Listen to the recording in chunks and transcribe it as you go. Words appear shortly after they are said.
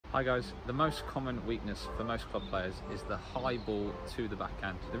Hi guys, the most common weakness for most club players is the high ball to the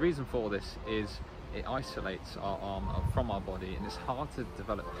backhand. The reason for this is it isolates our arm from our body and it's hard to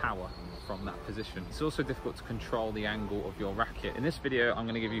develop power from that position. It's also difficult to control the angle of your racket. In this video, I'm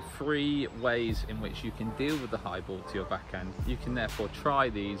going to give you 3 ways in which you can deal with the high ball to your backhand. You can therefore try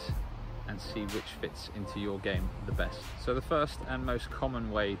these and see which fits into your game the best. So the first and most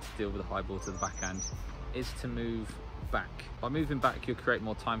common way to deal with the high ball to the backhand is to move back. By moving back, you'll create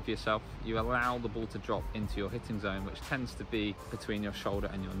more time for yourself. You allow the ball to drop into your hitting zone, which tends to be between your shoulder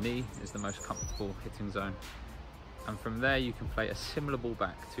and your knee, is the most comfortable hitting zone. And from there, you can play a similar ball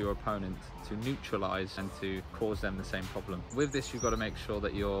back to your opponent to neutralize and to cause them the same problem. With this, you've got to make sure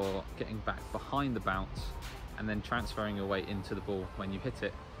that you're getting back behind the bounce and then transferring your weight into the ball when you hit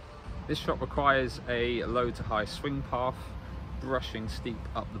it. This shot requires a low to high swing path, brushing steep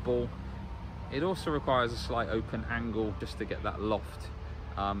up the ball. It also requires a slight open angle just to get that loft.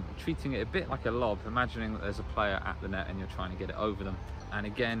 Treating it a bit like a lob, imagining that there's a player at the net and you're trying to get it over them. And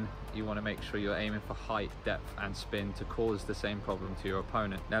again, you want to make sure you're aiming for height, depth and spin to cause the same problem to your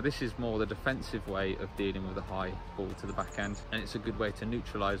opponent. Now this is more the defensive way of dealing with the high ball to the backhand, and it's a good way to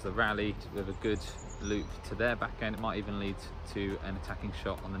neutralize the rally with a good loop to their backhand. It might even lead to an attacking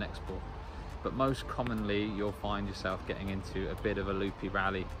shot on the next ball. But most commonly, you'll find yourself getting into a bit of a loopy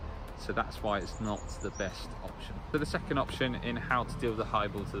rally. So that's why it's not the best option. So the second option in how to deal with the high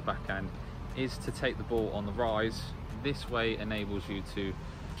ball to the backhand is to take the ball on the rise. This way enables you to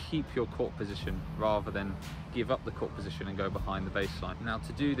keep your court position rather than give up the court position and go behind the baseline. Now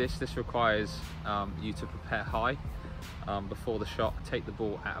to do this, requires you to prepare high before the shot, take the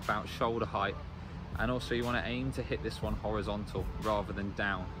ball at about shoulder height, and also you want to aim to hit this one horizontal rather than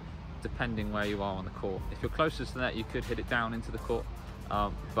down, depending where you are on the court. If you're closest to the net, you could hit it down into the court.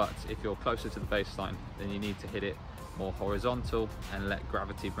 But if you're closer to the baseline, then you need to hit it more horizontal and let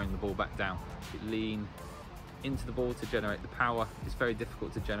gravity bring the ball back down. Lean into the ball to generate the power. It's very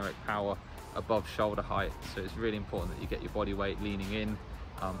difficult to generate power above shoulder height, so it's really important that you get your body weight leaning in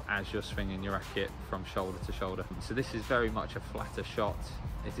as you're swinging your racket from shoulder to shoulder. So this is very much a flatter shot.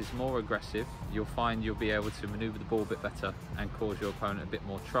 It is more aggressive. You'll find you'll be able to maneuver the ball a bit better and cause your opponent a bit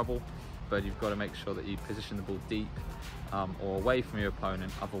more trouble, but you've got to make sure that you position the ball deep or away from your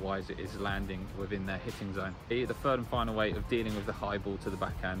opponent, otherwise it is landing within their hitting zone. The third and final way of dealing with the high ball to the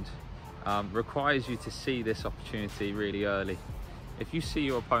backhand requires you to see this opportunity really early. If you see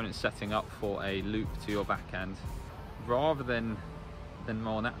your opponent setting up for a loop to your backhand, rather than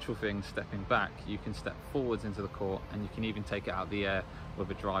more natural things stepping back, you can step forwards into the court and you can even take it out of the air with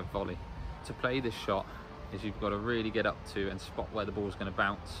a drive volley. To play this shot is you've got to really get up to and spot where the ball is going to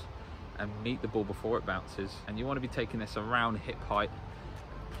bounce and meet the ball before it bounces, and you want to be taking this around hip height,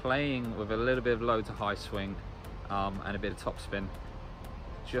 playing with a little bit of low to high swing and a bit of top spin,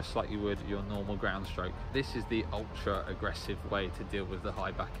 just like you would your normal ground stroke. This is the ultra aggressive way to deal with the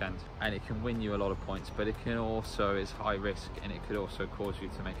high backhand, and it can win you a lot of points, but it can also is high risk and it could also cause you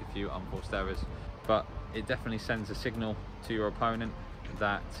to make a few unforced errors. But it definitely sends a signal to your opponent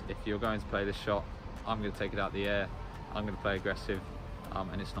that if you're going to play this shot, I'm going to take it out of the air, I'm going to play aggressive,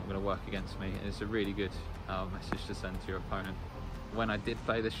 and it's not going to work against me. And it's a really good message to send to your opponent. When I did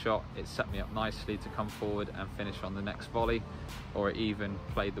play this shot, it set me up nicely to come forward and finish on the next volley, or it even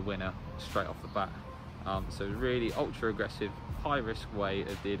played the winner straight off the bat. So really ultra aggressive, high risk way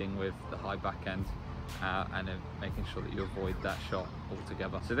of dealing with the high backhand and making sure that you avoid that shot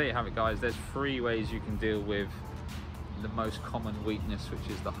altogether. So there you have it guys, there's 3 ways you can deal with the most common weakness,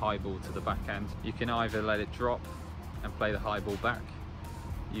 which is the high ball to the backhand. You can either let it drop and play the high ball back.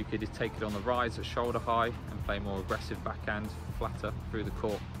 You could take it on the rise at shoulder high and play more aggressive backhand, flatter through the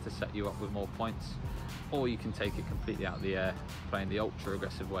court to set you up with more points. Or you can take it completely out of the air, playing the ultra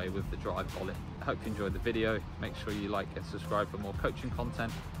aggressive way with the drive volley. I hope you enjoyed the video. Make sure you like and subscribe for more coaching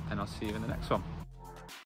content, and I'll see you in the next one.